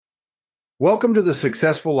Welcome to the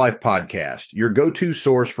Successful Life Podcast, your go-to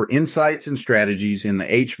source for insights and strategies in the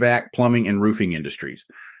HVAC, plumbing, and roofing industries.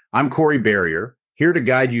 I'm Corey Barrier, here to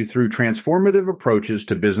guide you through transformative approaches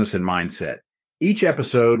to business and mindset. Each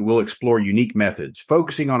episode will explore unique methods,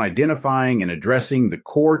 focusing on identifying and addressing the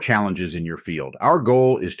core challenges in your field. Our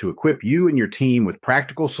goal is to equip you and your team with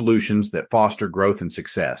practical solutions that foster growth and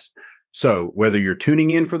success. So, whether you're tuning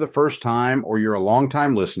in for the first time or you're a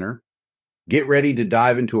longtime listener, get ready to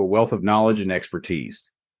dive into a wealth of knowledge and expertise.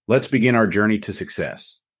 Let's begin our journey to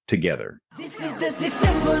success together. This is the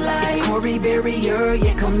Successful Life. Corey Barrier,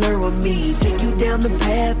 yeah, come learn with me. Take you down the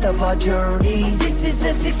path of our journeys. This is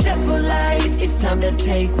the Successful Life. It's time to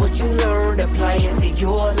take what you learned, apply it to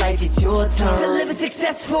your life. It's your turn to live a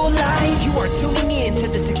successful life. You are tuning in to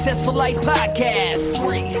the Successful Life Podcast.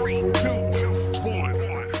 3, 2,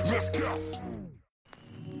 1, let's go.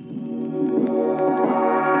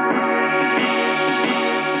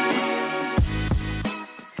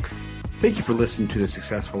 Thank you for listening to the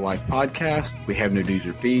Successful Life Podcast. We have no dues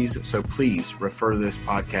or fees, so please refer this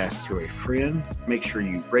podcast to a friend. Make sure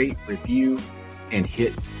you rate, review, and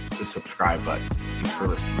hit the subscribe button. Thanks for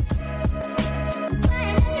listening.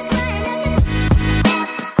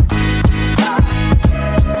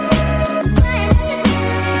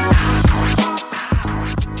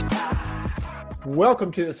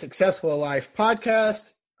 Welcome to the Successful Life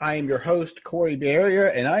Podcast. I am your host, Corey Barrier,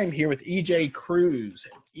 and I am here with EJ Cruz.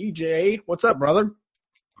 EJ, what's up, brother?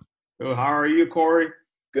 Good. How are you, Corey?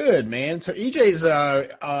 Good, man. So EJ's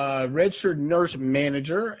a registered nurse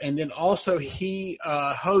manager, and then also he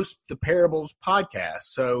hosts the Parables podcast.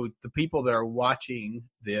 So the people that are watching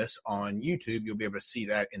this on YouTube, you'll be able to see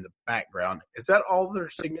that in the background. Is that all their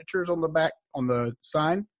signatures on the back on the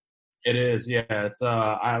sign? It is, yeah. It's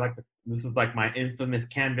this is like my infamous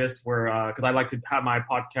canvas where because I like to have my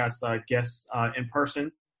podcast guests in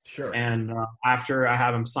person. Sure. And after I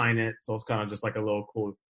have them sign it, so it's kind of just like a little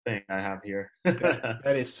cool thing I have here.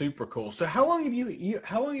 That is super cool. So how long have you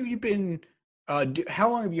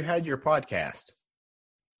had your podcast?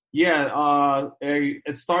 Yeah,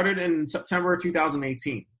 it started in September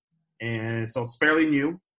 2018, and so it's fairly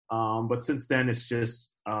new. But since then, it's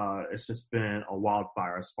just been a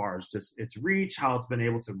wildfire as far as just its reach, how it's been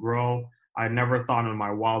able to grow. I never thought in my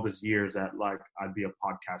wildest years that like I'd be a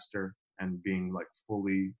podcaster and being like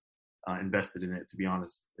fully invested in it. To be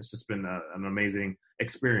honest, it's just been an amazing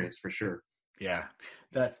experience for sure. Yeah,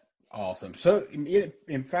 that's awesome. So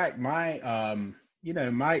in fact, my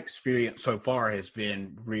my experience so far has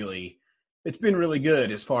been really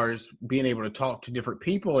good as far as being able to talk to different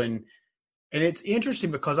people. And it's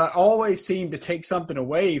interesting because I always seem to take something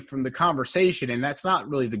away from the conversation, and that's not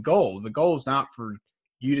really the goal. The goal is not for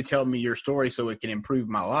you to tell me your story so it can improve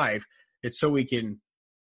my life. It's so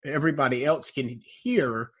everybody else can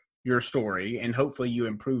hear your story, and hopefully you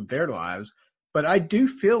improve their lives. But I do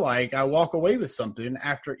feel like I walk away with something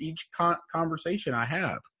after each conversation I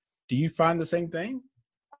have. Do you find the same thing?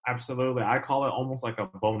 Absolutely. I call it almost like a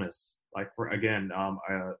bonus. Like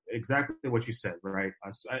exactly what you said, right?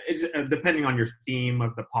 Depending on your theme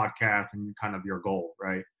of the podcast and kind of your goal,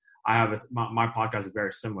 right? My podcast is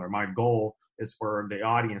very similar. My goal is for the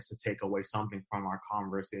audience to take away something from our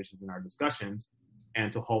conversations and our discussions,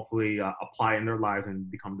 and to hopefully apply in their lives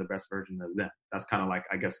and become the best version of them. That's kind of like,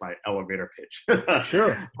 I guess, my elevator pitch.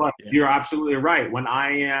 Sure. But yeah. You're absolutely right. When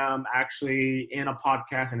I am actually in a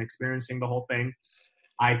podcast and experiencing the whole thing,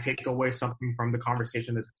 I take away something from the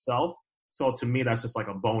conversation itself. So to me, that's just like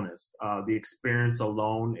a bonus. The experience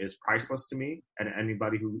alone is priceless to me. And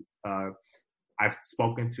anybody who I've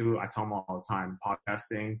spoken to, I tell them all the time,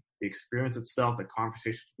 podcasting, the experience itself, the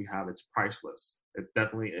conversations we have, it's priceless. It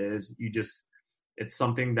definitely is. It's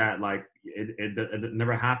something that like, it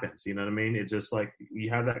never happens. You know what I mean? It's just like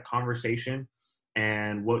you have that conversation,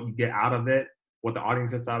 and what you get out of it, what the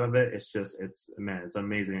audience gets out of it, it's an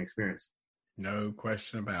amazing experience. No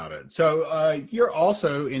question about it. So you're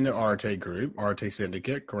also in the Arte group, Arte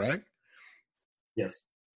Syndicate, correct? Yes.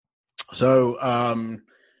 So,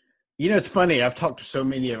 it's funny. I've talked to so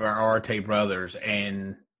many of our Arte brothers,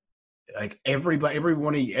 and like every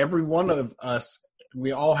one of us,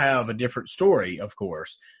 we all have a different story, of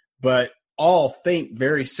course, but all think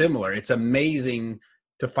very similar. It's amazing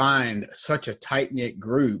to find such a tight-knit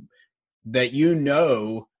group that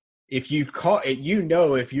if you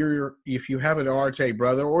have an Arte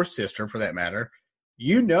brother or sister for that matter,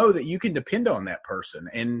 that you can depend on that person,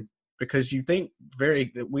 and because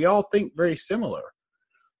we all think very similar.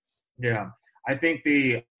 Yeah, I think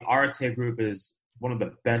the Arte group is one of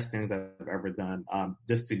the best things I've ever done.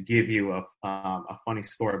 Just to give you a funny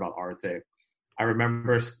story about Arte, I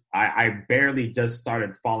remember I barely just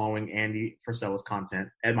started following Andy Frisella's content.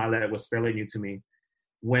 Ed Milet was fairly new to me.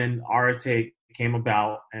 When Arete came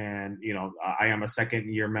about, and, you know, I am a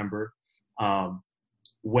second-year member,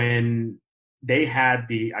 when they had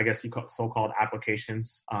the, I guess you call so-called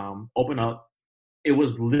applications open up, it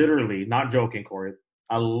was literally, not joking, Corey,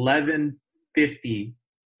 11:50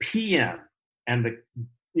 p.m. and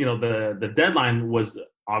the deadline was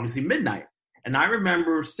obviously midnight. And I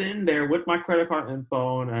remember sitting there with my credit card and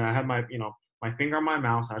phone, and I had my finger on my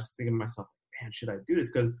mouse. I was thinking to myself, man, should I do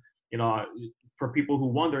this? Because, you know, for people who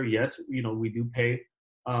wonder, yes, you know, we do pay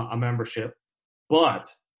a membership, but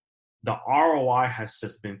the ROI has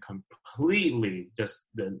just been completely just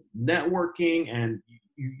the networking, and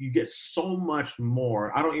you get so much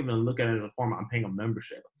more. I don't even look at it as a form I'm paying a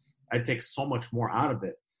membership. I take so much more out of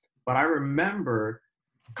it. But I remember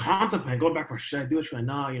contemplating, going back, should I do it? Should I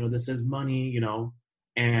not? You know, this is money, you know.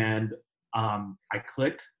 And I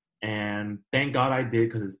clicked, and thank God I did,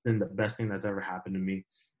 because it's been the best thing that's ever happened to me.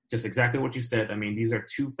 Just exactly what you said. I mean, these are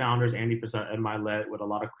two founders, Andy Frisella and Ed Milet, with a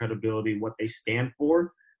lot of credibility, what they stand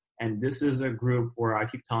for. And this is a group where I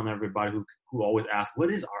keep telling everybody who always asks,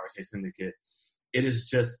 what is RSA Syndicate? It is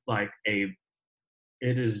just a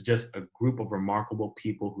group of remarkable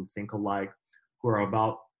people who think alike, who are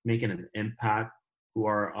about making an impact, who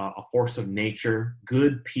are a force of nature,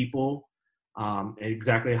 good people,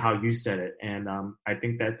 exactly how you said it. And I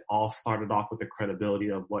think that all started off with the credibility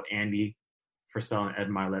of what Andy Frisella and Ed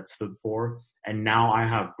Milet stood for. And now I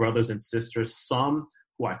have brothers and sisters, some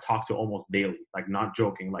who I talk to almost daily, like, not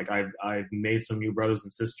joking. Like, I've made some new brothers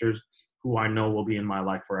and sisters who I know will be in my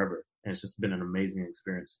life forever. And it's just been an amazing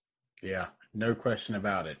experience. Yeah, no question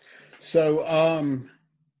about it. So,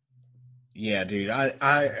 yeah, dude,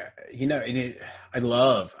 I you know, I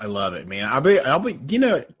love it, man. I'll be, you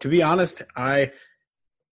know, to be honest,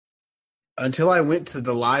 until I went to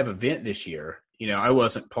the live event this year, you know, I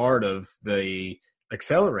wasn't part of the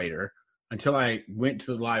accelerator until I went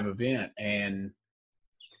to the live event, and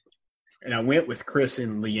I went with Chris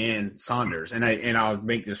and Leanne Saunders, and I'll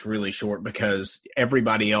make this really short because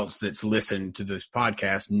everybody else that's listened to this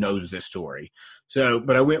podcast knows this story. So,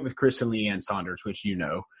 but I went with Chris and Leanne Saunders, which you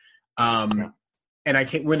know, and I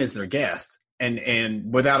went as their guest,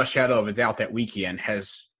 and without a shadow of a doubt, that weekend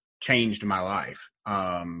has changed my life.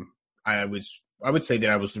 I would say that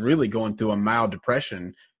I was really going through a mild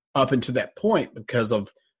depression up until that point because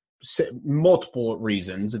of multiple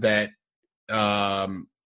reasons that.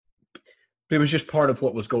 It was just part of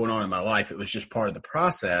what was going on in my life. It was just part of the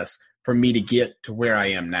process for me to get to where I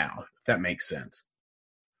am now, if that makes sense.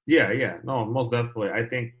 Yeah. No, most definitely. I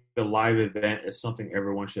think the live event is something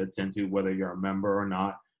everyone should attend to, whether you're a member or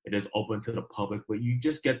not. It is open to the public, but you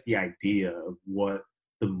just get the idea of what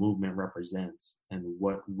the movement represents and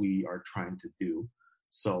what we are trying to do.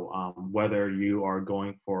 So whether you are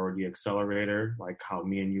going for the accelerator, like how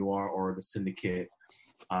me and you are, or the syndicate,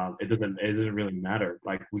 it doesn't really matter.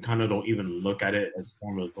 Like, we kind of don't even look at it as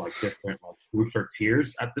form of like different like groups or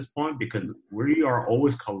tiers at this point, because we are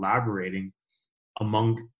always collaborating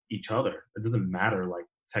among each other. It doesn't matter like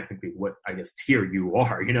technically what, I guess, tier you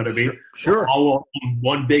are. You know what I mean? Sure. We're all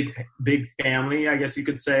one big family, I guess you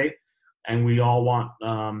could say, and we all want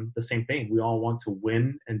the same thing. We all want to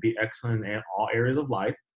win and be excellent in all areas of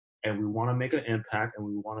life, and we want to make an impact, and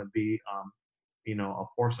we want to be a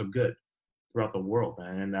force of good throughout the world,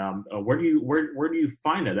 man. And where do you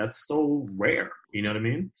find it? That's so rare. You know what I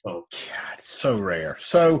mean? So God, it's so rare.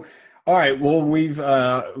 So, all right. Well, we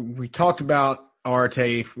talked about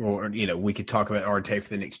Arete, or, you know, we could talk about Arete for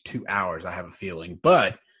the next 2 hours, I have a feeling.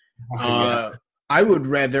 But I would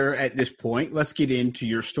rather, at this point, let's get into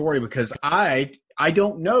your story, because I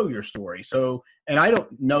don't know your story. So, and I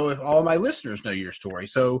don't know if all my listeners know your story.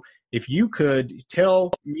 So if you could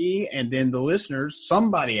tell me and then the listeners,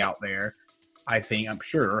 somebody out there, I'm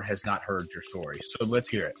sure, has not heard your story. So let's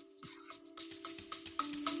hear it.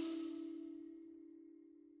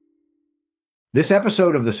 This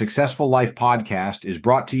episode of the Successful Life podcast is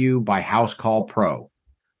brought to you by House Call Pro.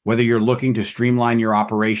 Whether you're looking to streamline your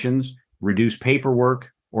operations, reduce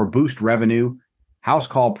paperwork, or boost revenue, House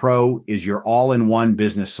Call Pro is your all-in-one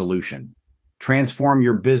business solution. Transform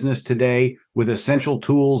your business today with essential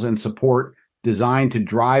tools and support designed to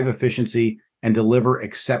drive efficiency and deliver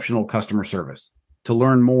exceptional customer service. To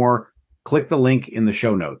learn more, click the link in the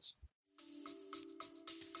show notes.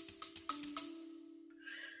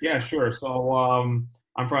 Yeah, sure. So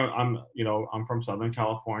I'm from Southern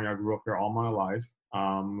California. I grew up here all my life.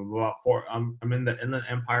 I'm in the Inland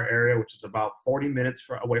Empire area, which is about 40 minutes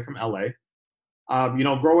away from LA.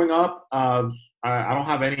 Growing up, I don't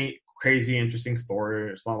have any crazy, interesting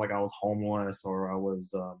story. It's not like I was homeless or I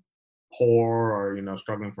was poor or, you know,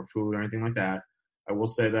 struggling for food or anything like that. I will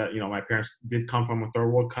say that, you know, my parents did come from a third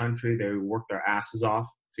world country. They worked their asses off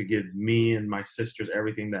to give me and my sisters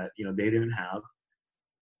everything that, you know, they didn't have.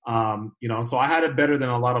 You know, so I had it better than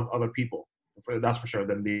a lot of other people. That's for sure,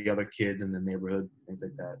 than the other kids in the neighborhood, things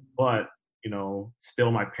like that. But, you know,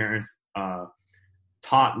 still my parents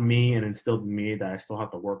taught me and instilled in me that I still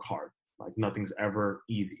have to work hard. Like nothing's ever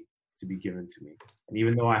easy to be given to me. And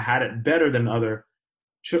even though I had it better than other,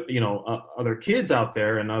 you know, other kids out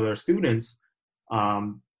there and other students,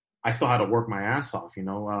 I still had to work my ass off. You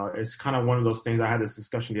know, it's kind of one of those things. I had this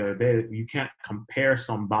discussion the other day. You can't compare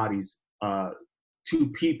somebody's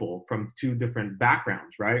two people from two different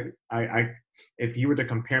backgrounds, right? If you were to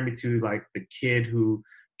compare me to like the kid who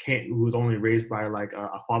was only raised by like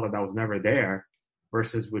a father that was never there,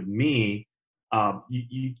 versus with me,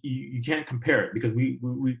 you can't compare it because we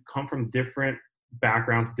come from different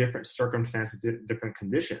backgrounds, different circumstances, different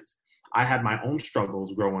conditions. I had my own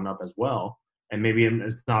struggles growing up as well, and maybe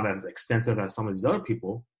it's not as extensive as some of these other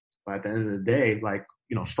people. But at the end of the day, like,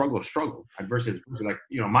 you know, struggle, adversity. Like,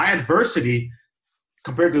 you know, my adversity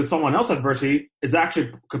compared to someone else's adversity is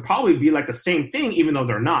actually could probably be like the same thing, even though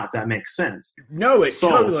they're not. If that makes sense. No,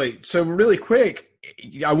 totally. So really quick,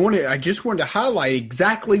 I just wanted to highlight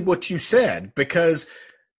exactly what you said, because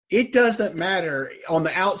it doesn't matter on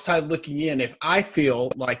the outside looking in if I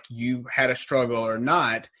feel like you had a struggle or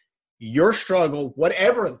not. Your struggle,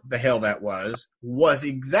 whatever the hell that was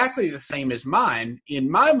exactly the same as mine. In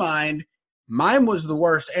my mind, mine was the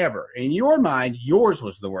worst ever. In your mind, yours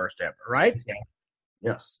was the worst ever, right? Exactly.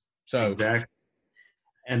 Yes. So exactly.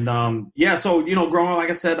 And yeah, so, you know, growing up, like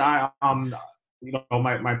I said, you know,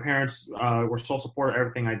 my parents were so supportive of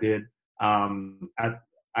everything I did.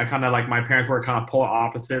 I kind of like, my parents were kind of polar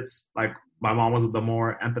opposites. Like my mom was the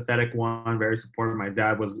more empathetic one, very supportive. My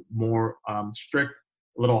dad was more strict,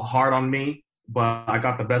 a little hard on me, but I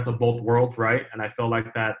got the best of both worlds, right? And I feel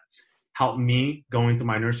like that helped me go into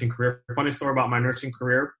my nursing career. Funny story about my nursing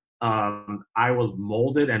career. I was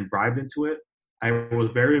molded and bribed into it. I was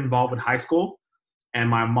very involved with high school. And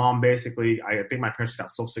my mom basically, I think my parents got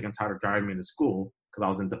so sick and tired of driving me to school because I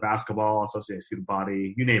was into basketball, associated student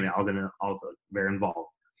body, you name it. I was very involved.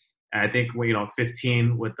 And I think when, you know,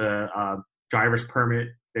 15 with the driver's permit,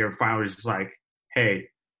 they were finally just like, hey,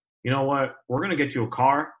 you know what? We're going to get you a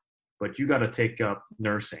car, but you got to take up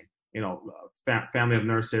nursing. You know, family of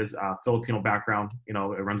nurses, Filipino background, you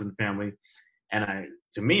know, it runs in the family. And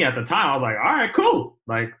to me at the time, I was like, all right, cool.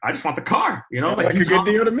 Like, I just want the car, you know? Like a good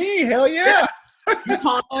deal to me. Hell yeah. You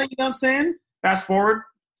know what I'm saying? Fast forward.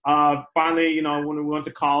 Finally, you know, when we went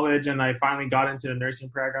to college and I finally got into the nursing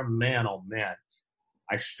program, man, oh man,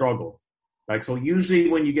 I struggled. Like, so usually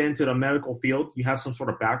when you get into the medical field, you have some sort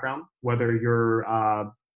of background, whether you're,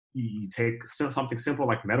 you take something simple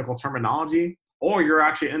like medical terminology, or you're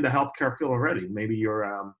actually in the healthcare field already. Maybe you're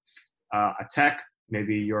a tech,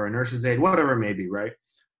 maybe you're a nurse's aide, whatever it may be, right?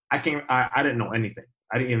 I didn't know anything.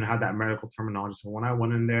 I didn't even have that medical terminology. So when I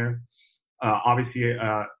went in there, obviously,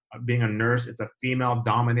 being a nurse, it's a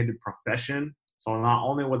female-dominated profession. So not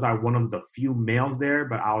only was I one of the few males there,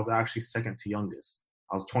 but I was actually second to youngest.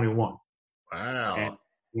 I was 21. Wow. And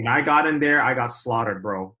when I got in there, I got slaughtered,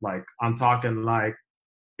 bro. Like, I'm talking like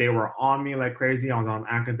they were on me like crazy. I was on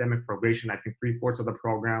academic probation, I think 3/4 of the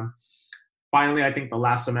program. Finally, I think the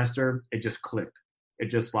last semester, it just clicked. It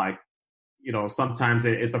just like, you know, sometimes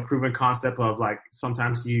it's a proven concept of like,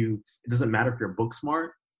 sometimes it doesn't matter if you're book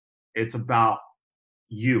smart. It's about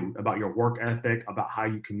you, about your work ethic, about how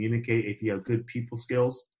you communicate, if you have good people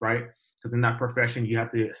skills, right? Because in that profession, you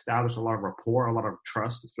have to establish a lot of rapport, a lot of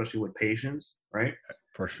trust, especially with patients, right?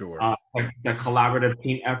 For sure. Like the collaborative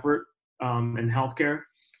team effort in healthcare.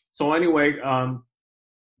 So anyway, I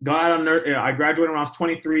graduated when I was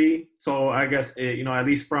 23. So I guess, you know, at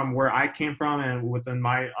least from where I came from and within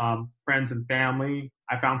my friends and family,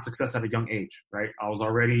 I found success at a young age, right? I was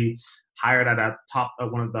already hired at a top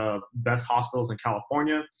of one of the best hospitals in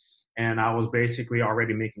California. And I was basically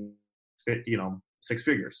already making, you know, 6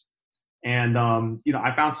 figures. And, you know,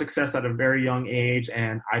 I found success at a very young age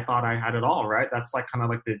and I thought I had it all, right? That's like kind of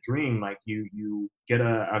like the dream. Like you get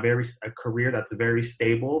a career that's very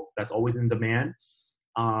stable, that's always in demand.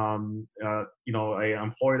 You know, an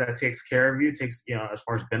employer that takes care of you, you know, as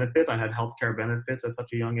far as benefits. I had healthcare benefits at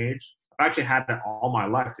such a young age. I actually had that all my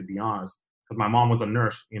life, to be honest, because my mom was a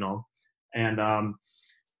nurse, you know, and,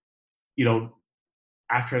 you know,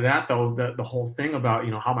 after that though, the whole thing about,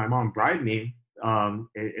 you know, how my mom bribed me,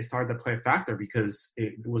 it started to play a factor because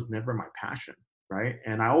it was never my passion. Right.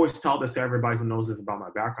 And I always tell this to everybody who knows this about my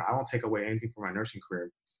background. I don't take away anything from my nursing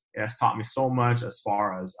career. It has taught me so much as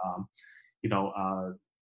far as,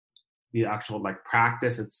 the actual like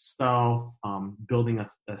practice itself, building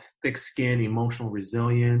a thick skin, emotional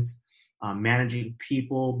resilience, managing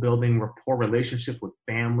people, building rapport relationships with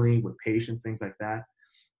family, with patients, things like that.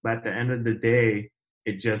 But at the end of the day,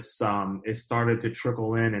 it just it started to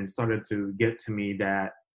trickle in and started to get to me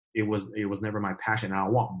that it was never my passion, and I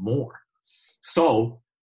want more. So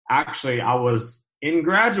actually, I was in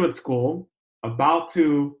graduate school about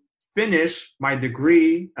to finish my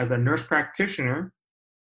degree as a nurse practitioner,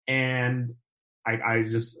 and I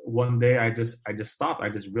just one day I just stopped. I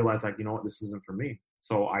just realized, like, you know what, this isn't for me.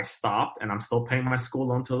 So I stopped, and I'm still paying my school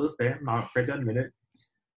loan till this day. I'm not afraid to admit it.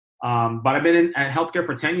 But I've been in healthcare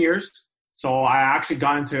for 10 years. So I actually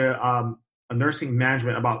got into a nursing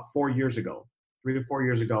management about 3 to 4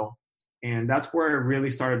 years ago. And that's where it really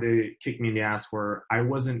started to kick me in the ass, where I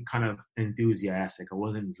wasn't kind of enthusiastic. I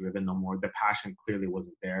wasn't driven no more. The passion clearly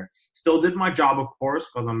wasn't there. Still did my job, of course,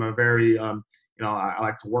 because I'm a very, I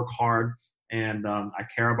like to work hard, and I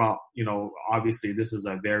care about, obviously this is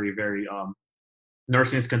a very, very,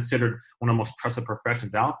 nursing is considered one of the most trusted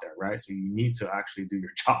professions out there, right? So you need to actually do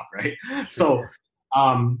your job, right? Sure. So,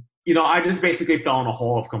 I just basically fell in a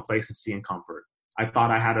hole of complacency and comfort. I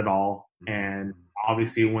thought I had it all. And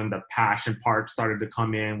obviously when the passion part started to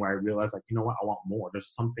come in, where I realized, like, you know what, I want more.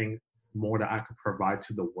 There's something more that I could provide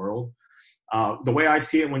to the world. The way I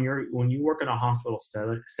see it, when you work in a hospital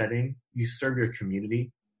setting, you serve your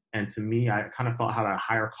community. And to me, I kind of felt I had a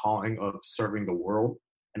higher calling of serving the world.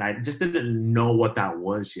 And I just didn't know what that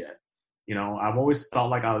was yet. I've always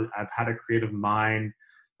felt like I've had a creative mind,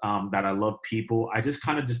 that I love people. I just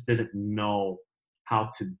kind of just didn't know how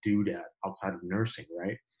to do that outside of nursing,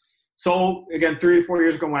 right? So again, 3 to 4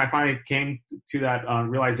 years ago, when I finally came to that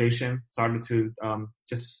realization, started to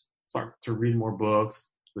just start to read more books,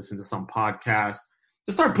 listen to some podcasts,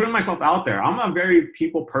 just start putting myself out there. I'm a very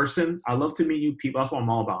people person. I love to meet new people. That's what I'm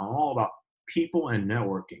all about. I'm all about people and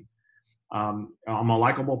networking. I'm a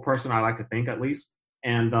likable person, I like to think, at least.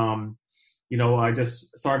 And, I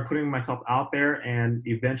just started putting myself out there, and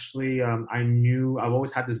eventually I knew I've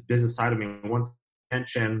always had this business side of me. One thing I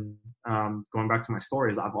mentioned, going back to my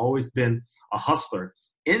story, is I've always been a hustler,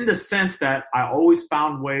 in the sense that I always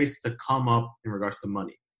found ways to come up in regards to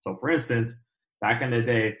money. So for instance, back in the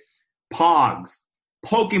day, Pogs,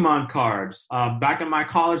 Pokemon cards, back in my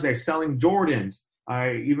college days, selling Jordans.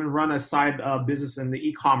 I even run a side business in the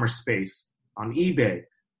e-commerce space on eBay.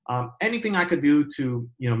 Anything I could do to,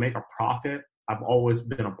 make a profit, I've always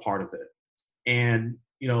been a part of it. And,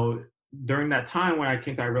 during that time when I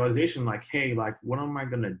came to that realization, like, hey, like, what am I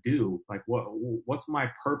going to do? Like, what's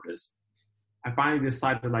my purpose? I finally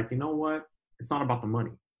decided, like, you know what? It's not about the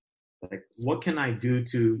money. Like, what can I do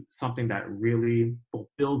to something that really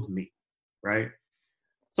fulfills me, right?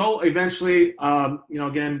 So eventually,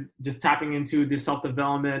 again, just tapping into the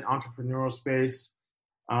self-development, entrepreneurial space,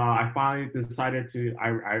 I finally decided to,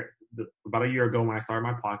 about a year ago when I started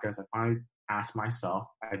my podcast, I finally asked myself,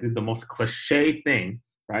 I did the most cliche thing,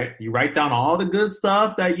 right? You write down all the good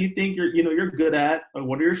stuff that you think you're good at, or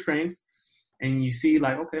what are your strengths, and you see,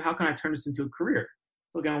 like, okay, how can I turn this into a career?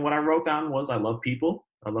 So again, what I wrote down was, I love people,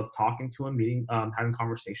 I love talking to them, meeting, having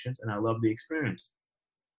conversations, and I love the experience.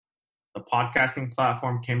 The podcasting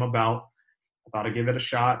platform came about. I thought I'd give it a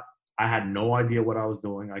shot. I had no idea what I was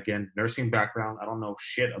doing. Again, nursing background. I don't know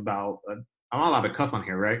shit about. I'm not allowed to cuss on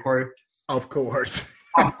here, right, Corey? Of course.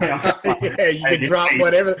 Yeah, you can drop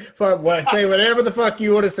whatever. Say whatever the fuck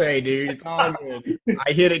you want to say, dude. It's all good.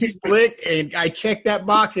 I hit explicit and I check that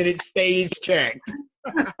box and it stays checked.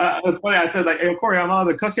 It's funny. I said, like, hey, Corey, I'm allowed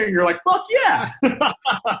to cuss here, and you're like, fuck yeah.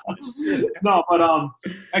 No, but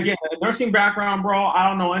again, nursing background, bro. I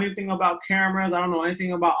don't know anything about cameras. I don't know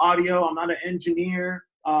anything about audio. I'm not an engineer.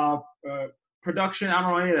 Production. I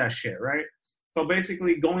don't know any of that shit, right? So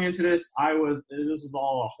basically, going into this, this was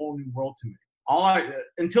all a whole new world to me.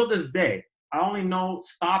 Until this day, I only know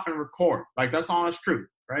stop and record. Like, that's all that's true,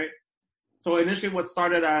 right? So initially what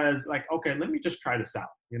started as, like, okay, let me just try this out.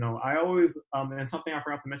 I always, and something I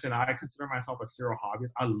forgot to mention, I consider myself a serial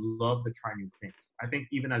hobbyist. I love to try new things. I think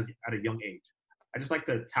even at a young age, I just like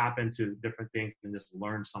to tap into different things and just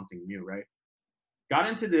learn something new, right? Got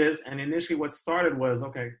into this, and initially what started was,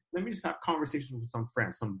 okay, let me just have conversations with some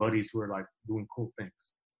friends, some buddies who are, like, doing cool things.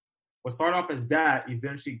 What started off as that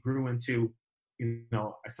eventually grew into,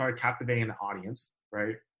 I started captivating the audience,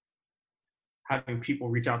 right? Having people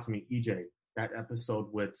reach out to me, EJ, that episode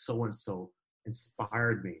with so-and-so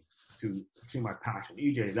inspired me to pursue my passion.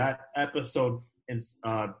 EJ, that episode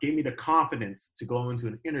gave me the confidence to go into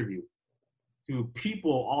an interview. To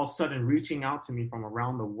people all of a sudden reaching out to me from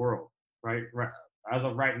around the world, right? as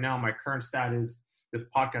of right now, my current stat is this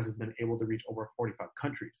podcast has been able to reach over 45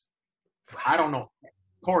 countries. I don't know,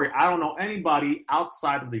 Corey, I don't know anybody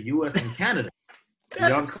outside of the U.S. and Canada.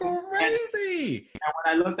 That's crazy. And when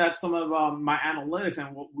I looked at some of my analytics,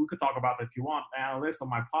 and we could talk about it if you want, analytics on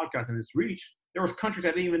my podcast and its reach, there was countries I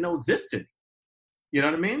didn't even know existed. You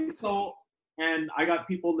know what I mean? So, and I got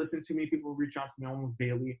people listen to me, people reach out to me almost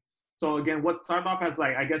daily. So again, what started off as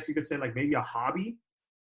like, I guess you could say like maybe a hobby,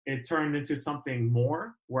 it turned into something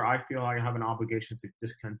more where I feel like I have an obligation to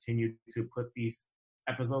just continue to put these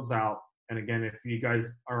episodes out. And again, if you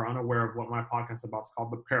guys are unaware of what my podcast is about, it's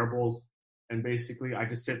called The Parables. And basically, I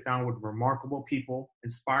just sit down with remarkable people,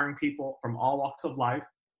 inspiring people from all walks of life,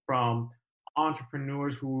 from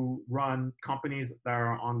entrepreneurs who run companies that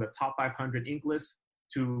are on the top 500 Inc. list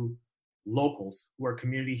to locals who are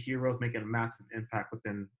community heroes making a massive impact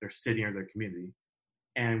within their city or their community.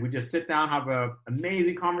 And we just sit down, have an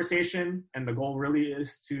amazing conversation. And the goal really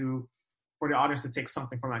is for the audience to take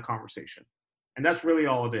something from that conversation. And that's really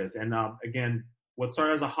all it is. And again, what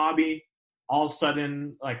started as a hobby, all of a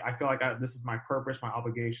sudden, like I feel like this is my purpose, my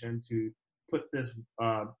obligation to put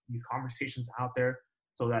these conversations out there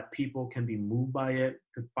so that people can be moved by it,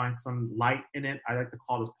 could find some light in it. I like to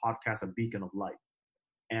call this podcast a beacon of light.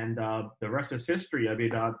 And the rest is history. I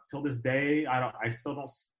mean, till this day, I still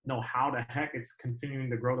don't know how the heck it's continuing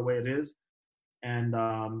to grow the way it is. And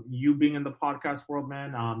you being in the podcast world,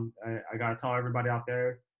 man, I got to tell everybody out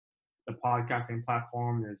there, the podcasting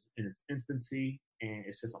platform is in its infancy, and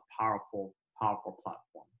it's just a powerful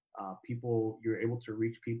platform. You're able to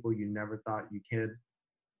reach people you never thought you could.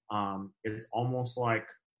 It's almost like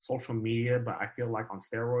social media, but I feel like on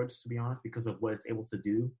steroids, to be honest, because of what it's able to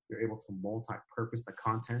do. You're able to multi-purpose the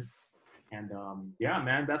content. And yeah,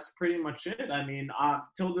 man, that's pretty much it. I mean,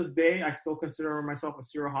 till this day, I still consider myself a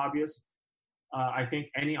serial hobbyist. I think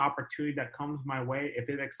any opportunity that comes my way, if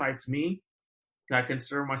it excites me, I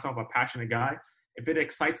consider myself a passionate guy. If it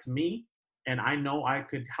excites me and I know I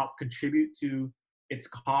could help contribute to its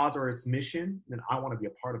cause or its mission, then I want to be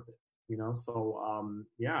a part of it. You know, so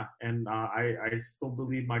yeah, and I still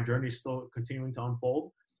believe my journey is still continuing to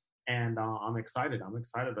unfold, and I'm excited. I'm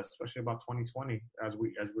excited, especially about 2020 as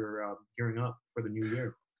we're gearing up for the new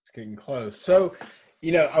year. It's getting close. So,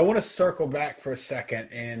 you know, I want to circle back for a second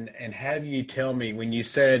and have you tell me, when you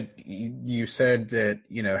said that,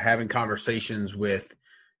 you know, having conversations with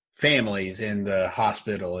families in the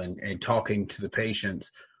hospital and talking to the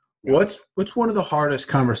patients, what's one of the hardest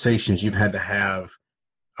conversations you've had to have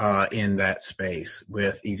in that space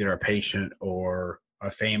with either a patient or a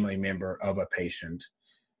family member of a patient?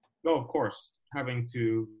 No, of course. Having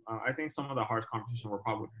to, I think some of the hardest conversations were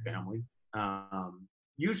probably with family.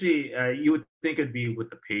 Usually, you would think it'd be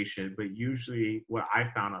with the patient, but usually what I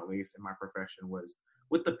found, at least in my profession, was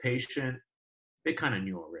with the patient, they kind of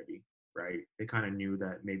knew already, right? They kind of knew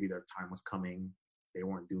that maybe their time was coming. They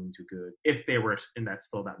weren't doing too good. If they were in that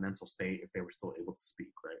mental state, if they were still able to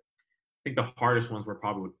speak, right? I think the hardest ones were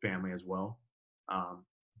probably with family as well,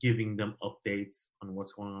 giving them updates on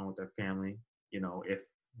what's going on with their family. You know, if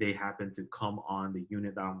they happen to come on the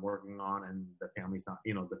unit that I'm working on and the family's not,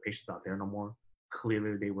 you know, the patient's not there no more,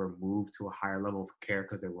 clearly they were moved to a higher level of care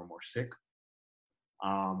because they were more sick.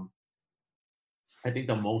 I think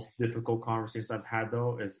the most difficult conversations I've had,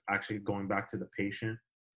 though, is actually going back to the patient.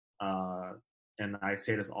 And I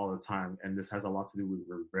say this all the time, and this has a lot to do with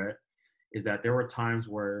regret, is that there were times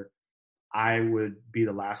where I would be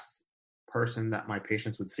the last person that my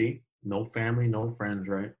patients would see. No family, no friends,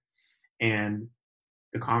 right? And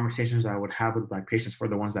the conversations I would have with my patients, for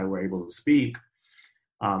the ones that were able to speak,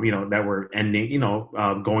 you know, that were ending, you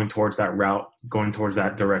know, going towards that route, going towards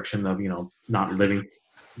that direction of, you know, not living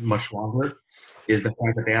much longer, is the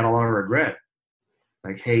fact that they had a lot of regret.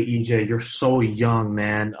 Like, hey, EJ, you're so young,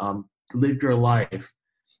 man. Live your life.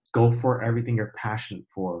 Go for everything you're passionate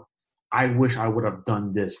for. I wish I would have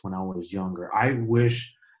done this when I was younger. I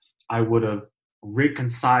wish I would have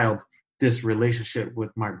reconciled this relationship with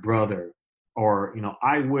my brother. Or, you know,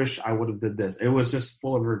 I wish I would have did this. It was just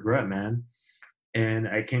full of regret, man. And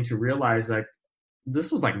I came to realize, like,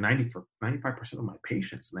 this was like 95% of my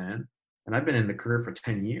patients, man. And I've been in the career for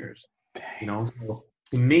 10 years. You know, so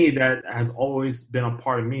to me, that has always been a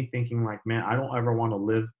part of me thinking, like, man, I don't ever want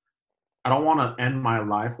to end my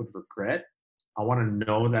life with regret. I want to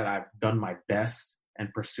know that I've done my best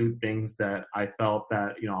and pursued things that I felt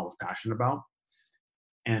that, you know, I was passionate about.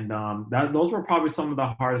 And those were probably some of the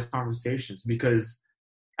hardest conversations, because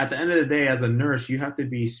at the end of the day, as a nurse, you have to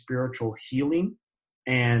be spiritual healing.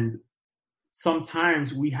 And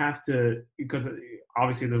sometimes we have to, because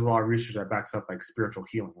obviously there's a lot of research that backs up like spiritual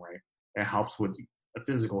healing, right? It helps with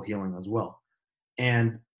physical healing as well.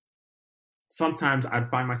 And sometimes I'd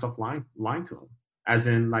find myself lying to them, as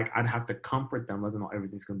in like I'd have to comfort them, let them know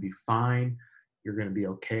everything's going to be fine, you're going to be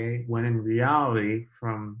okay. When in reality,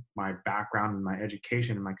 from my background and my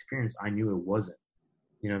education and my experience, I knew it wasn't.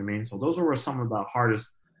 You know what I mean? So those were some of the hardest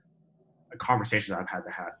conversations I've had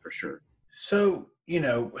to have for sure. So,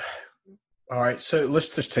 all right. So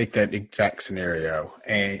let's just take that exact scenario.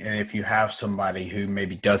 And if you have somebody who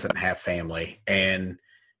maybe doesn't have family and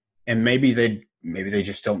maybe they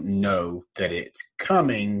just don't know that it's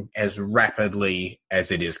coming as rapidly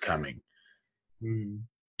as it is coming. Mm-hmm.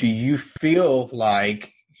 Do you feel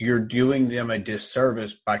like you're doing them a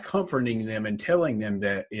disservice by comforting them and telling them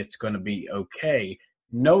that it's going to be okay,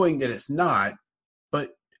 knowing that it's not, but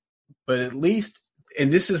at least,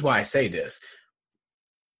 and this is why I say this,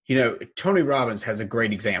 Tony Robbins has a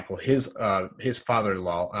great example. His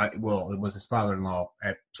father-in-law, it was his father-in-law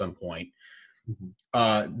at some point.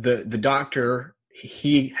 Mm-hmm. The doctor,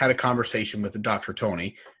 he had a conversation with the Dr.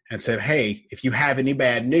 Tony and said, hey, if you have any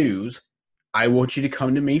bad news, I want you to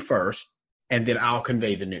come to me first, and then I'll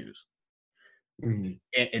convey the news. Mm-hmm.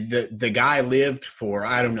 And the guy lived for,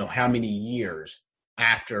 I don't know how many years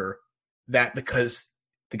after that, because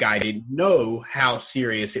the guy didn't know how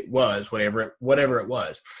serious it was, whatever it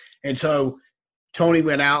was. And so Tony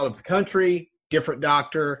went out of the country, different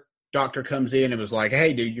doctor comes in and was like,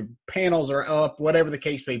 hey, dude, your panels are up, whatever the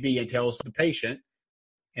case may be, and tells the patient,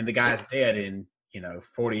 and the guy's dead in,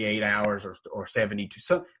 48 hours or 72.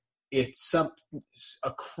 So it's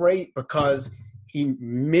a crate, because he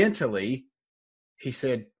mentally, he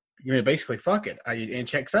said, basically, fuck it, and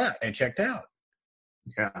checked out.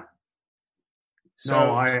 Yeah.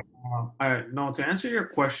 So, No, to answer your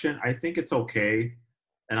question, I think it's okay,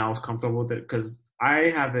 and I was comfortable with it because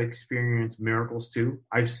I have experienced miracles too.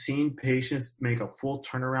 I've seen patients make a full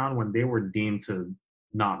turnaround when they were deemed to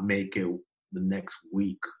not make it the next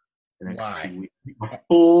week, the next 2 weeks, a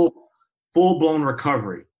full blown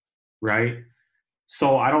recovery, right?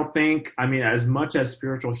 So I don't think, as much as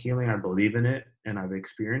spiritual healing, I believe in it and I've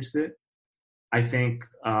experienced it. I think,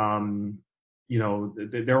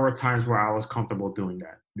 there were times where I was comfortable doing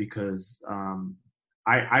that because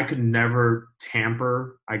I could never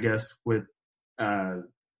tamper, I guess, with,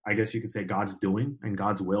 I guess you could say, God's doing and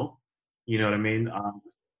God's will. You know what I mean?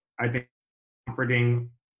 I think comforting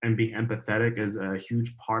and being empathetic is a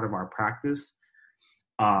huge part of our practice.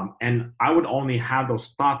 And I would only have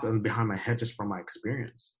those thoughts behind my head just from my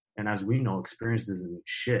experience. And as we know, experience doesn't mean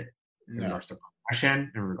shit in regards to profession,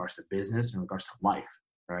 in regards to business, in regards to life,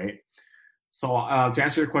 right? So to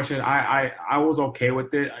answer your question, I was okay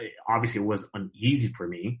with it. Obviously, it was uneasy for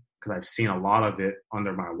me because I've seen a lot of it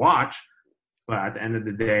under my watch. But at the end of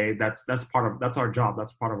the day, that's our job.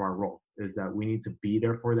 That's part of our role, is that we need to be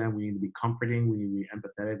there for them. We need to be comforting. We need to be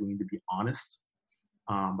empathetic. We need to be honest.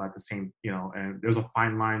 But at the same, and there's a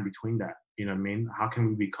fine line between that. You know what I mean? How can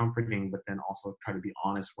we be comforting, but then also try to be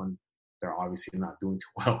honest when they're obviously not doing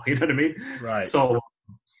too well? You know what I mean? Right. So,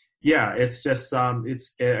 yeah, it's just,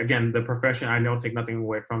 again, the profession, I know, take nothing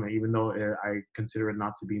away from it, even though I consider it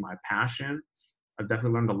not to be my passion. I've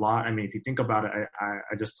definitely learned a lot. If you think about it,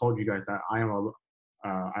 I just told you guys that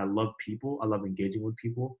I love people. I love engaging with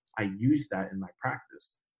people. I use that in my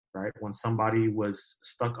practice, right? When somebody was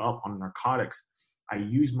stuck up on narcotics, I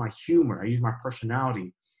use my humor, I use my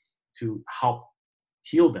personality to help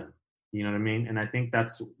heal them. You know what I mean? And I think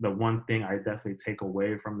that's the one thing I definitely take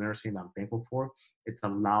away from nursing that I'm thankful for. It's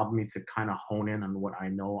allowed me to kind of hone in on what I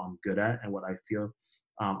know I'm good at and what I feel,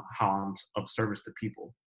 how I'm of service to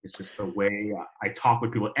people. It's just the way I talk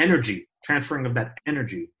with people. Energy, transferring of that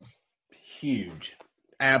energy. Huge.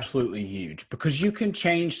 Absolutely huge. Because you can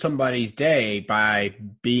change somebody's day by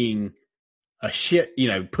being a shit,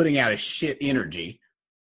 putting out a shit energy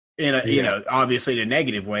in a, obviously in a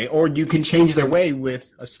negative way, or you can change their way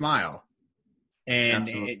with a smile. And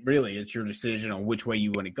it's your decision on which way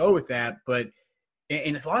you want to go with that. But,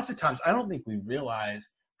 and lots of times I don't think we realize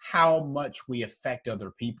how much we affect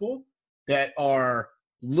other people that are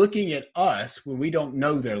looking at us when we don't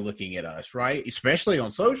know they're looking at us, right? Especially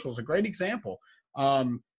on social is a great example.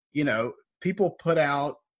 People put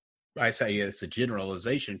out, I say it's a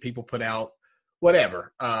generalization, people put out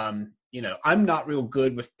whatever. I'm not real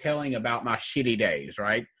good with telling about my shitty days,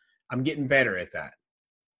 right? I'm getting better at that.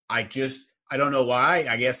 I don't know why.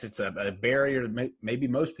 I guess it's a barrier that maybe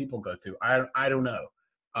most people go through. I don't know.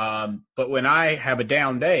 But when I have a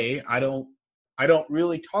down day, I don't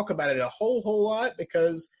really talk about it a whole lot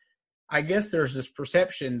because I guess there's this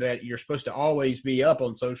perception that you're supposed to always be up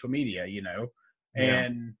on social media, Yeah.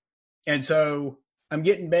 And so I'm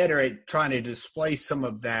getting better at trying to display some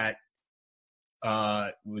of that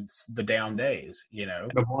with the down days,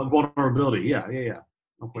 The vulnerability. Yeah.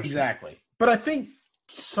 No question. Exactly. But I think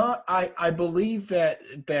I believe that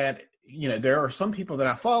there are some people that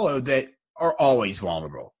I follow that are always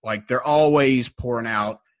vulnerable. Like they're always pouring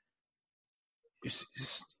out.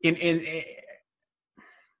 And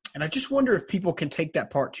I just wonder if people can take that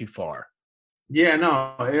part too far. Yeah,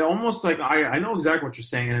 no, it almost like I know exactly what you're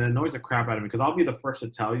saying, and it annoys the crap out of me because I'll be the first to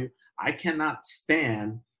tell you I cannot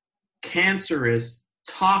stand cancerous,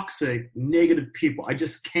 toxic, negative people. I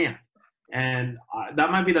just can't. And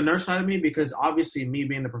that might be the nurse side of me because obviously me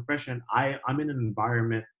being the profession, I'm in an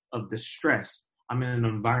environment of distress. I'm in an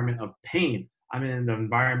environment of pain. I'm in an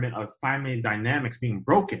environment of family dynamics being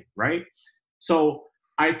broken, right? So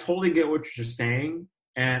I totally get what you're saying.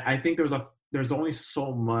 And I think there's only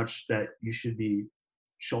so much that you should be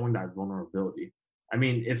showing that vulnerability. I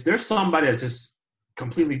mean, if there's somebody that's just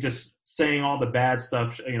completely just saying all the bad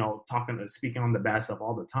stuff, speaking on the bad stuff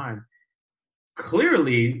all the time,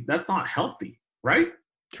 clearly that's not healthy, right?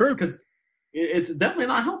 True. Because it's definitely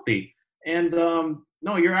not healthy. And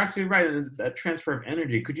no, you're actually right. That transfer of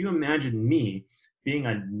energy. Could you imagine me being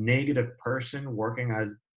a negative person working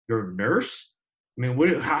as your nurse? I mean, what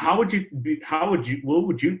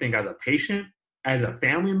would you think as a patient, as a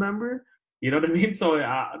family member? You know what I mean? So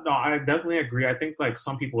no, I definitely agree. I think like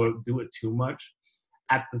some people do it too much.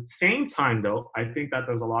 At the same time, though, I think that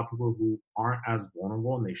there's a lot of people who aren't as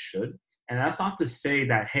vulnerable and they should. And that's not to say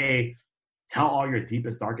that, hey, tell all your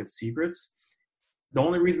deepest, darkest secrets. The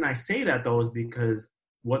only reason I say that, though, is because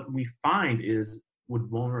what we find is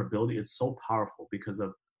with vulnerability, it's so powerful because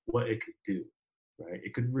of what it could do, right?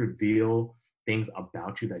 It could reveal things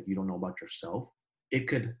about you that you don't know about yourself. It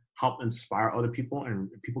could help inspire other people, and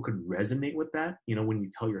people could resonate with that, when you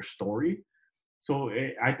tell your story. So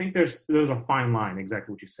I think there's a fine line,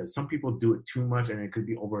 exactly what you said. Some people do it too much, and it could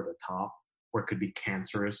be over the top, or it could be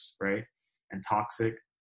cancerous, right, and toxic.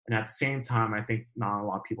 And at the same time, I think not a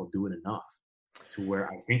lot of people do it enough to where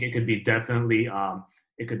I think it could be definitely,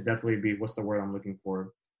 be, what's the word I'm looking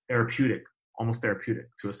for? Therapeutic, almost therapeutic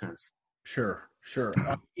to a sense. Sure.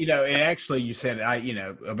 And actually you said,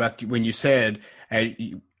 about when you said, I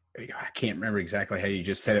can't remember exactly how you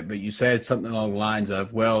just said it, but you said something along the lines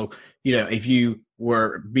of, well, if you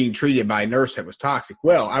were being treated by a nurse that was toxic.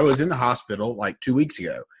 Well, I was in the hospital like 2 weeks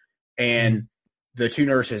ago, and the two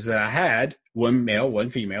nurses that I had, one male, one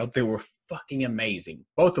female, they were fucking amazing.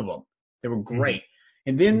 Both of them. They were great.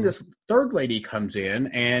 And then this third lady comes in,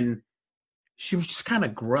 and she was just kind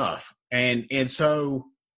of gruff. And so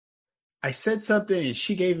I said something, and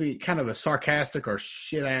she gave me kind of a sarcastic or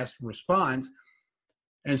shit-ass response.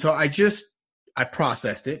 And so I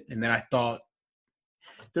processed it, and then I thought,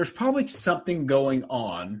 there's probably something going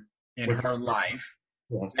on in her life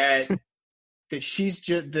that she's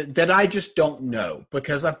just that I just don't know,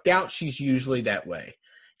 because I doubt she's usually that way.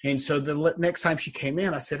 And so the next time she came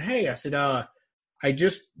in, I said, hey,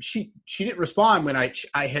 she didn't respond when I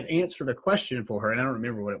had answered a question for her, and I don't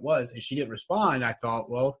remember what it was, and she didn't respond. I thought,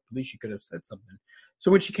 well, at least she could have said something.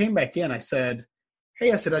 So when she came back in, I said,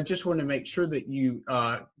 hey, I just want to make sure that you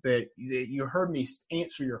you heard me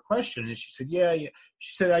answer your question. And she said, yeah.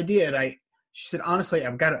 She said, I did. She said, honestly,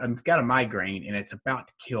 I've got a migraine, and it's about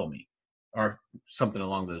to kill me, or something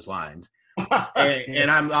along those lines. and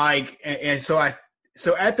I'm like, and so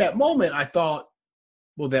at that moment, I thought,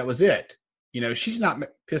 well, that was it. She's not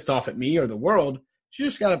pissed off at me or the world. She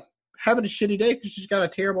just having a shitty day because she's got a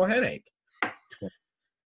terrible headache.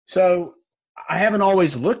 So I haven't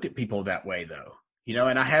always looked at people that way, though.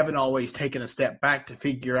 And I haven't always taken a step back to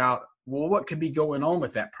figure out, well, what could be going on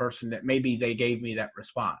with that person that maybe they gave me that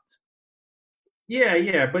response.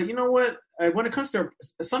 Yeah. But you know what? When it comes to,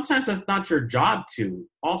 sometimes that's not your job to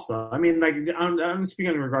also. I mean, like, I'm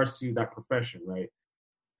speaking in regards to that profession, right?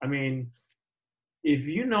 I mean, if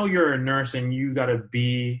you're a nurse and you got to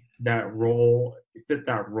be that role, fit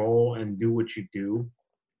that role and do what you do,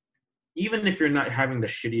 even if you're not having the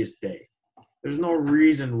shittiest day, there's no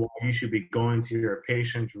reason why you should be going to your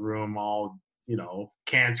patient's room all,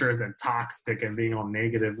 cancerous and toxic and being all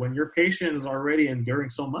negative when your patient is already enduring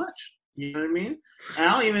so much. You know what I mean? And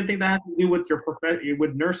I don't even think that has to do with your profession,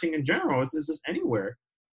 with nursing in general. It's just anywhere.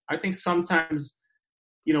 I think sometimes,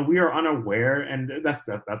 we are unaware, and that's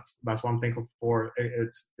what I'm thankful for.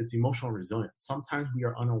 It's emotional resilience. Sometimes we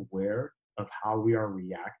are unaware of how we are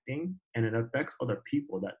reacting, and it affects other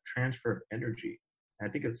people, that transfer of energy. I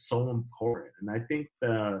think it's so important. And I think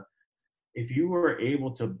if you were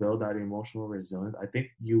able to build that emotional resilience, I think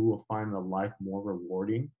you will find the life more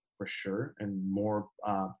rewarding for sure. And more,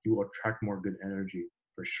 you will attract more good energy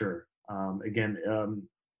for sure.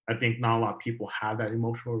 I think not a lot of people have that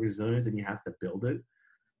emotional resilience, and you have to build it.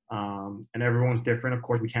 And everyone's different. Of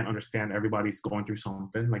course, we can't understand. Everybody's going through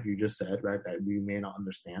something, like you just said, right, that we may not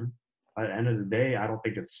understand. At the end of the day, I don't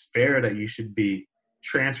think it's fair that you should be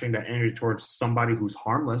transferring that energy towards somebody who's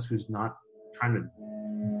harmless, who's not trying to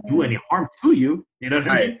do any harm to you. You know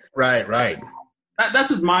what I mean? Right. That's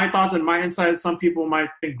just my thoughts and my insights. Some people might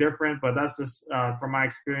think different, but that's just from my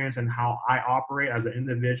experience and how I operate as an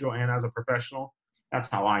individual and as a professional. That's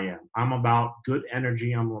how I am. I'm about good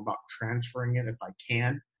energy. I'm about transferring it if I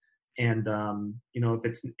can. And,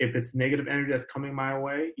 if it's negative energy that's coming my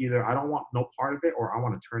way, either I don't want no part of it or I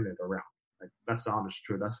want to turn it around. Like, that's the honest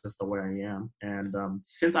truth. That's just the way I am. And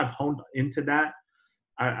since I've honed into that,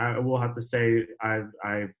 I will have to say I've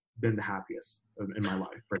been the happiest in my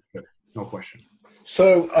life, for sure. No question.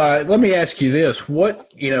 So let me ask you this: what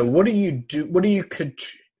do you do? What do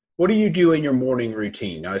you do in your morning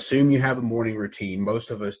routine? I assume you have a morning routine.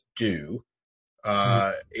 Most of us do.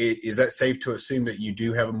 Is that safe to assume that you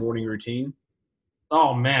do have a morning routine?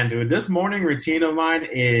 Oh man, dude, this morning routine of mine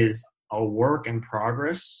is a work in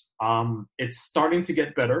progress. It's starting to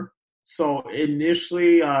get better. So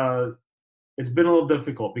initially, it's been a little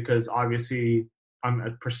difficult because obviously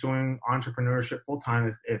I'm pursuing entrepreneurship full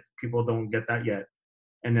time. If people don't get that yet,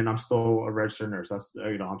 and then I'm still a registered nurse. That's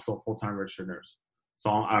I'm still a full time registered nurse. So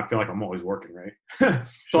I feel like I'm always working, right? So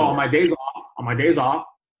Sure. on my days off,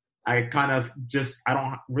 I kind of I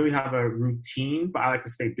don't really have a routine, but I like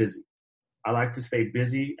to stay busy. I like to stay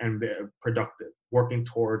busy and productive, working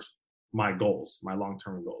towards my goals, my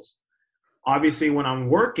long-term goals. Obviously, when I'm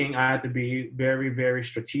working, I have to be very, very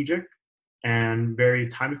strategic and very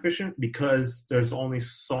time efficient because there's only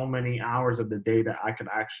so many hours of the day that I could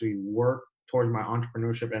actually work towards my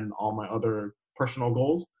entrepreneurship and all my other personal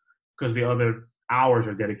goals because the other hours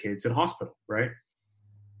are dedicated to the hospital, right?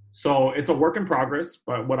 So it's a work in progress,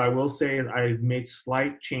 but what I will say is I've made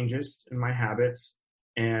slight changes in my habits,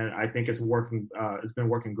 and I think it's working. It's been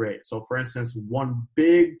working great. So, for instance, one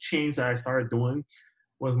big change that I started doing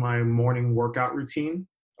was my morning workout routine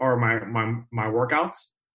or my workouts.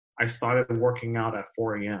 I started working out at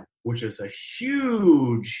 4 a.m., which is a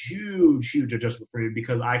huge adjustment for me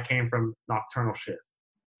because I came from nocturnal shift.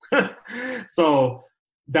 So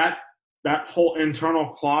that whole internal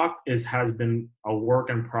clock has been a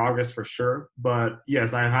work in progress for sure. But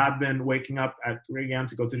yes, I have been waking up at 3 a.m.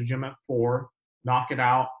 to go to the gym at 4, knock it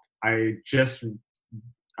out. I've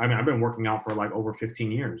been working out for like over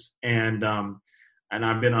 15 years. And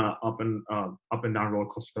I've been up and down roller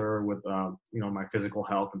coaster with, my physical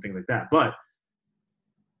health and things like that. But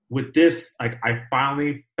with this, like, I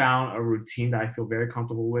finally found a routine that I feel very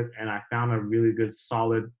comfortable with, and I found a really good,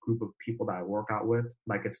 solid group of people that I work out with.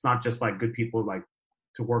 Like, it's not just like good people like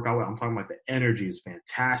to work out with. I'm talking about the energy is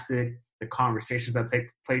fantastic, the conversations that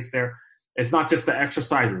take place there. It's not just the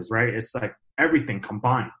exercises, right? It's like everything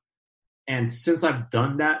combined. And since I've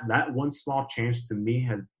done that one small change to me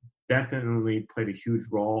has definitely played a huge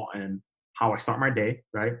role in how I start my day,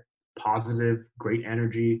 right? Positive, great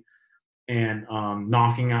energy. And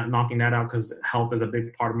knocking that out because health is a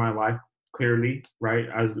big part of my life, clearly, right?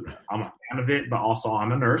 As I'm a fan of it, but also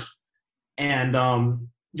I'm a nurse. And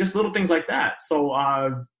just little things like that. So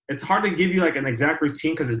it's hard to give you like an exact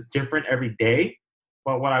routine because it's different every day.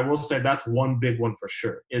 But what I will say, that's one big one for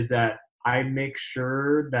sure, is that I make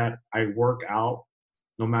sure that I work out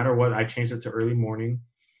no matter what. I change it to early morning.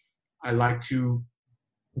 I like to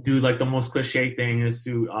do like the most cliche thing is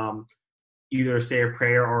to either say a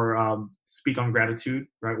prayer or speak on gratitude,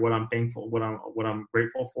 right? What I'm thankful, what I'm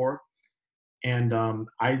grateful for. And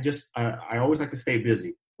I always like to stay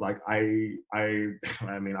busy. Like I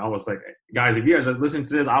was like, guys, if you guys are listening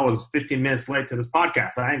to this, I was 15 minutes late to this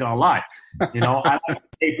podcast. I ain't gonna lie. I like to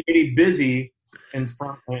stay pretty busy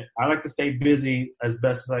I like to stay busy as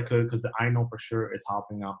best as I could because I know for sure it's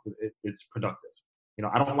helping out. It's productive.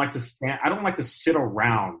 I don't like to sit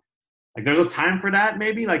around. Like, there's a time for that,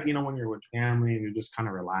 maybe, like, when you're with family and you're just kind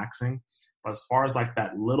of relaxing. But as far as like those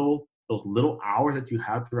little hours that you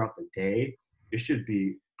have throughout the day, it should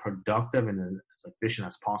be productive and as efficient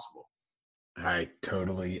as possible. I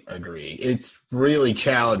totally agree. It's really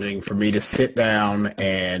challenging for me to sit down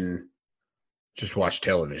and just watch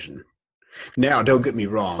television. Now, don't get me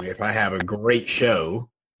wrong. If I have a great show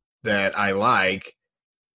that I like,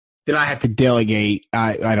 then I have to delegate.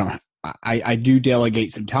 I do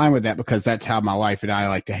delegate some time with that because that's how my wife and I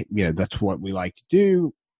like to, that's what we like to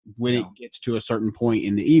do when it gets to a certain point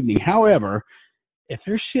in the evening. However, if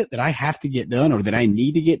there's shit that I have to get done or that I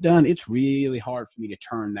need to get done, it's really hard for me to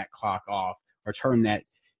turn that clock off or turn that,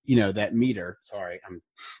 that meter. Sorry, I'm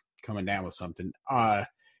coming down with something.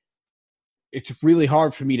 it's really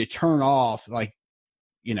hard for me to turn off. Like,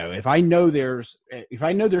 you know, if I know there's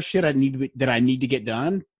shit I need to get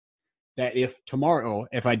done, that if tomorrow,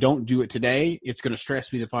 if I don't do it today, it's going to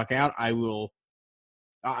stress me the fuck out. I will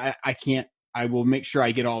make sure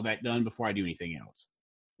I get all that done before I do anything else.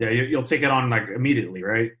 Yeah. You'll take it on like immediately,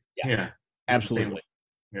 right? Yeah. Absolutely.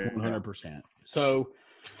 Yeah. 100%. So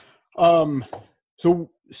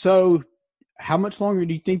how much longer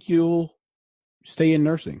do you think you'll stay in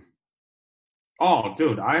nursing? Oh,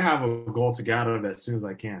 dude, I have a goal to get out of it as soon as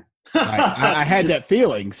I can. I had that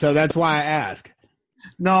feeling, so that's why I ask.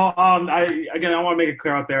 No, I want to make it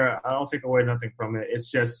clear out there. I don't take away nothing from it. It's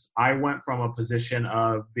just I went from a position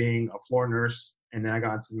of being a floor nurse, and then I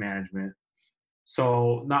got into management.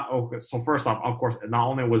 So first off, of course, not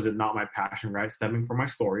only was it not my passion, right, stemming from my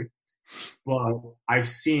story, but I've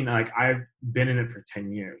been in it for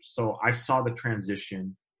 10 years. So I saw the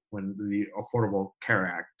transition when the Affordable Care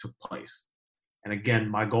Act took place. And again,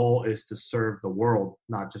 my goal is to serve the world,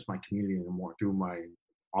 not just my community anymore, through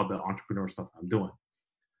all the entrepreneur stuff I'm doing.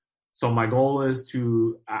 So my goal is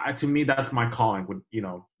to me, that's my calling.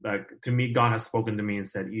 To me, God has spoken to me and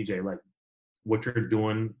said, EJ, like what you're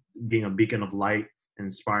doing, being a beacon of light, and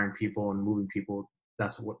inspiring people and moving people,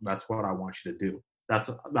 that's what I want you to do. That's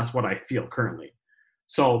what I feel currently.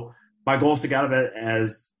 So my goal is to get out of it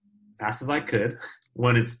as fast as I could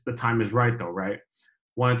when the time is right, though, right?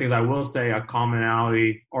 One of the things I will say, a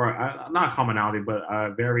commonality, or not a commonality, but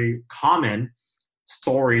a very common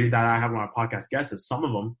story that I have on my podcast guests is some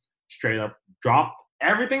of them straight up dropped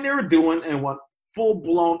everything they were doing and went full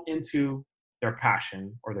blown into their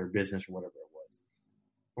passion or their business or whatever it was.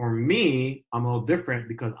 For me, I'm a little different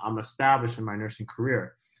because I'm established in my nursing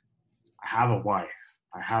career. I have a wife.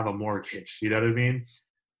 I have a mortgage. You know what I mean?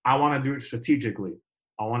 I want to do it strategically.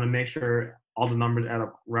 I want to make sure all the numbers add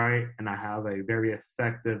up right, and I have a very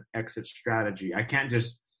effective exit strategy. I can't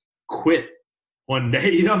just quit one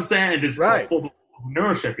day, you know what I'm saying, and just go full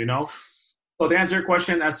entrepreneurship, you know? So to answer your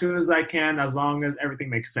question, as soon as I can, as long as everything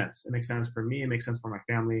makes sense. It makes sense for me, it makes sense for my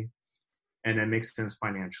family, and it makes sense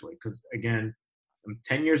financially. Because, again, I'm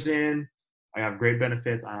 10 years in, I have great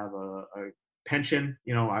benefits, I have a pension,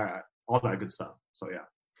 you know, all that good stuff. So, yeah.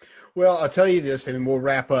 Well, I'll tell you this, and we'll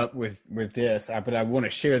wrap up with this. But I want to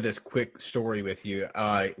share this quick story with you. So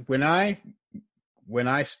I've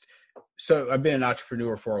been an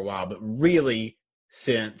entrepreneur for a while, but really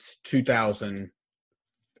since January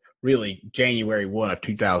 1 of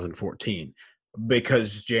 2014,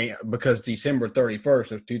 because December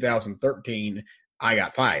 31st of 2013, I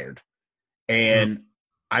got fired, and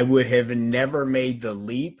I would have never made the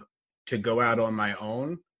leap to go out on my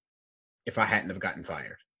own if I hadn't have gotten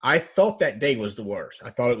fired. I thought that day was the worst. I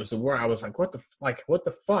thought it was the worst. I was like, what the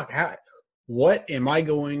fuck? What am I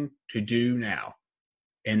going to do now?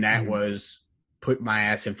 And that was put my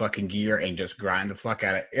ass in fucking gear and just grind the fuck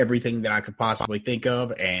out of everything that I could possibly think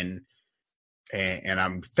of. And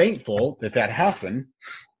I'm thankful that happened.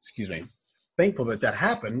 Excuse me. Thankful that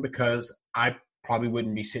happened, because I probably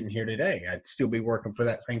wouldn't be sitting here today. I'd still be working for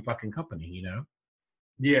that same fucking company, you know?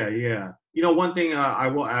 Yeah. You know, one thing I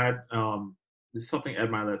will add, there's something Ed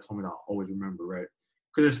Mylett told me that I'll always remember, right?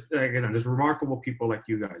 Because there's remarkable people like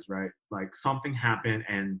you guys, right? Like something happened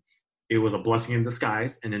and it was a blessing in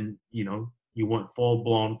disguise, and then, you know, you went full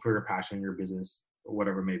blown for your passion, your business, or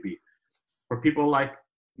whatever it may be. For people like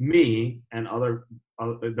me and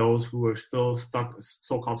those who are still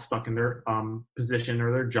so-called stuck in their position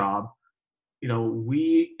or their job, you know,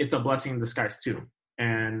 it's a blessing in disguise too.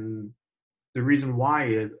 And the reason why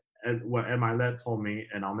is, what Ed Mylett told me,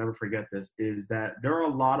 and I'll never forget this, is that there are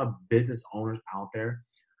a lot of business owners out there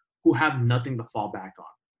who have nothing to fall back on,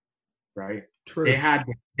 right? True. They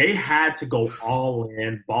had to go all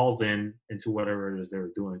in, balls in, into whatever it is they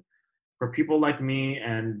were doing. For people like me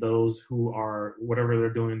and those who are, whatever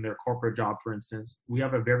they're doing, their corporate job, for instance, we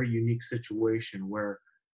have a very unique situation where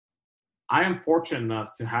I am fortunate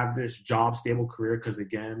enough to have this job, stable career, because,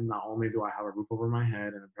 again, not only do I have a roof over my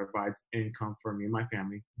head and it provides income for me and my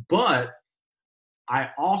family, but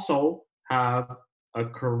I also have a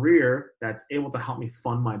career that's able to help me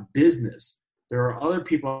fund my business. There are other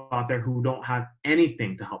people out there who don't have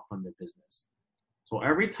anything to help fund their business. So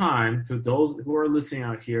every time, to those who are listening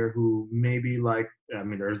out here who maybe like, I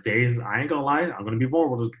mean, there's days, I ain't gonna lie, I'm gonna be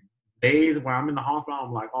vulnerable. There's days where I'm in the hospital,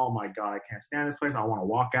 I'm like, oh my God, I can't stand this place. I want to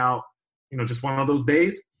walk out. You know, just one of those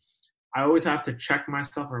days. I always have to check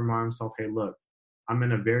myself and remind myself, hey, look, I'm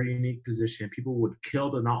in a very unique position. People would kill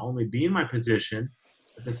to not only be in my position,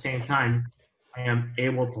 at the same time, I am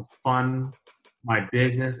able to fund my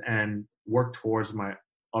business and work towards my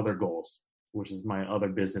other goals, which is my other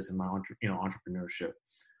business and my entrepreneurship.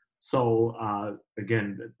 So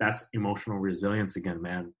again, that's emotional resilience again,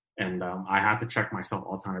 man. And I have to check myself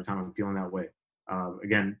all the time. Every time I'm feeling that way.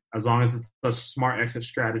 Again, as long as it's a smart exit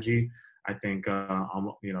strategy, I think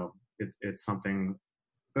it's something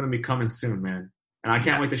going to be coming soon, man. And I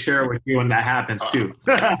can't wait to share it with you when that happens too.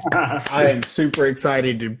 I am super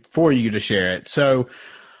excited for you to share it. So,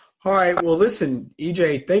 all right. Well, listen,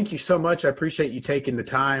 EJ, thank you so much. I appreciate you taking the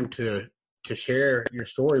time to share your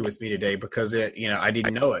story with me today, because I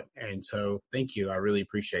didn't know it. And so thank you. I really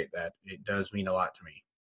appreciate that. It does mean a lot to me.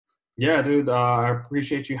 Yeah, dude, I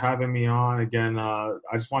appreciate you having me on. Again, I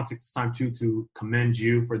just want to take this time to commend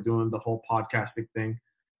you for doing the whole podcasting thing.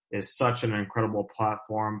 It's such an incredible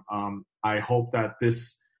platform. I hope that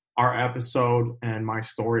our episode and my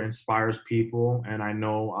story inspires people. And I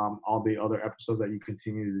know all the other episodes that you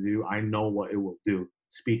continue to do, I know what it will do.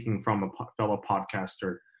 Speaking from a fellow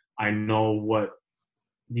podcaster, I know what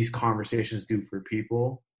these conversations do for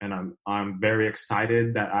people. And I'm very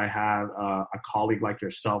excited that I have a colleague like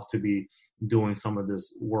yourself to be doing some of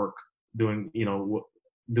this work, doing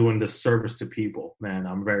this service to people, man.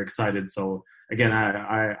 I'm very excited. So again,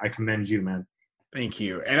 I commend you, man. Thank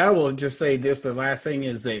you. And I will just say this, the last thing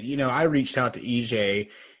is that, I reached out to EJ,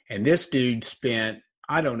 and this dude spent,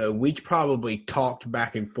 I don't know, we probably talked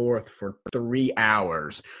back and forth for 3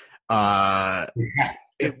 hours.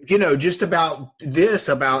 Just about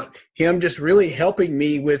him just really helping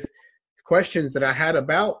me with questions that I had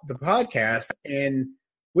about the podcast. And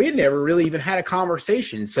we had never really even had a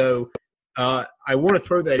conversation. So I want to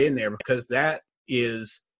throw that in there, because that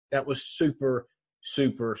was super,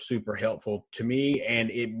 super, super helpful to me.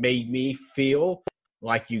 And it made me feel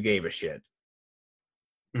like you gave a shit.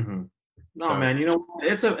 Mm-hmm. No, man,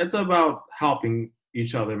 it's about helping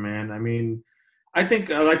each other, man. I mean, I think,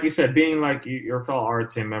 like you said, being like your fellow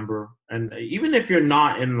RTA member, and even if you're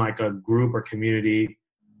not in like a group or community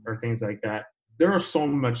or things like that,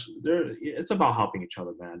 it's about helping each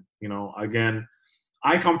other, man. Again,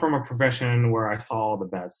 I come from a profession where I saw all the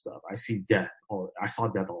bad stuff. I saw death all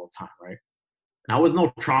the time, right? And I was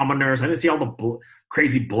no trauma nurse. I didn't see all the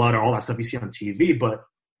crazy blood or all that stuff you see on TV. But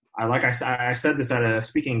I said this at a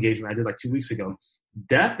speaking engagement I did like 2 weeks ago.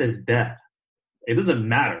 Death is death. It doesn't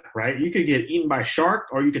matter, right? You could get eaten by a shark,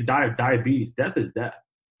 or you could die of diabetes. Death is death.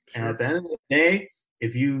 Sure. And at the end of the day,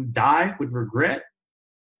 if you die with regret,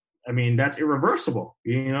 I mean, that's irreversible.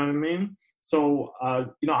 You know what I mean? So,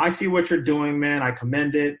 I see what you're doing, man. I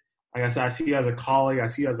commend it. Like I said, I see you as a colleague. I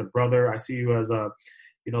see you as a brother. I see you as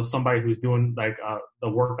somebody who's doing like the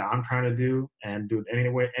work that I'm trying to do, and do it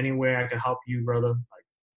any way I can help you, brother. Like,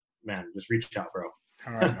 man, just reach out, bro.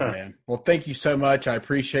 All right, man. Well, thank you so much. I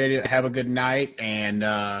appreciate it. Have a good night, and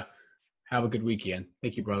have a good weekend.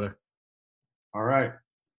 Thank you, brother. All right.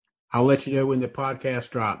 I'll let you know when the podcast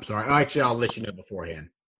drops. All right. Actually, I'll let you know beforehand.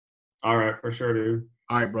 All right, for sure, dude.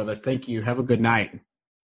 All right, brother. Thank you. Have a good night.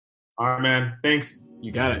 All right, man. Thanks.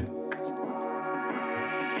 You got it.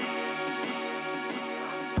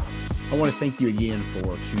 I want to thank you again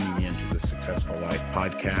for tuning in to the Successful Life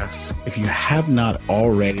podcast. If you have not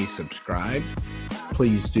already subscribed,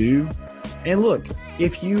 please do. And look,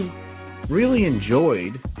 if you really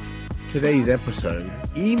enjoyed today's episode,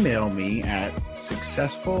 email me at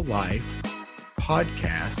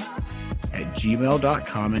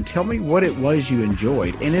successfullifepodcast@gmail.com and tell me what it was you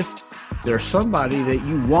enjoyed. And if there's somebody that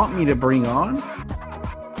you want me to bring on,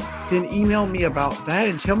 then email me about that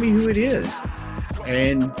and tell me who it is.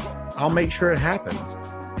 And I'll make sure it happens.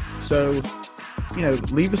 So,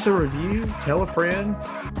 leave us a review, tell a friend,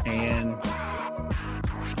 and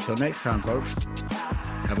until next time, folks,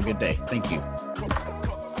 have a good day. Thank you.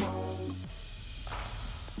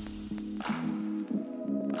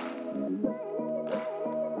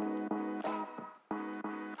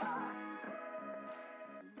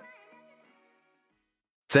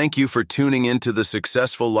 Thank you for tuning into the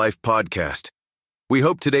Successful Life podcast. We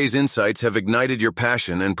hope today's insights have ignited your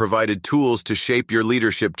passion and provided tools to shape your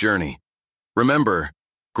leadership journey. Remember,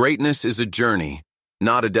 greatness is a journey,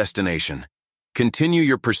 not a destination. Continue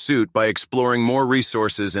your pursuit by exploring more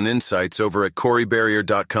resources and insights over at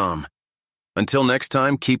CoreyBarrier.com. Until next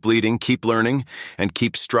time, keep leading, keep learning, and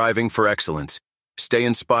keep striving for excellence. Stay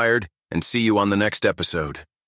inspired, and see you on the next episode.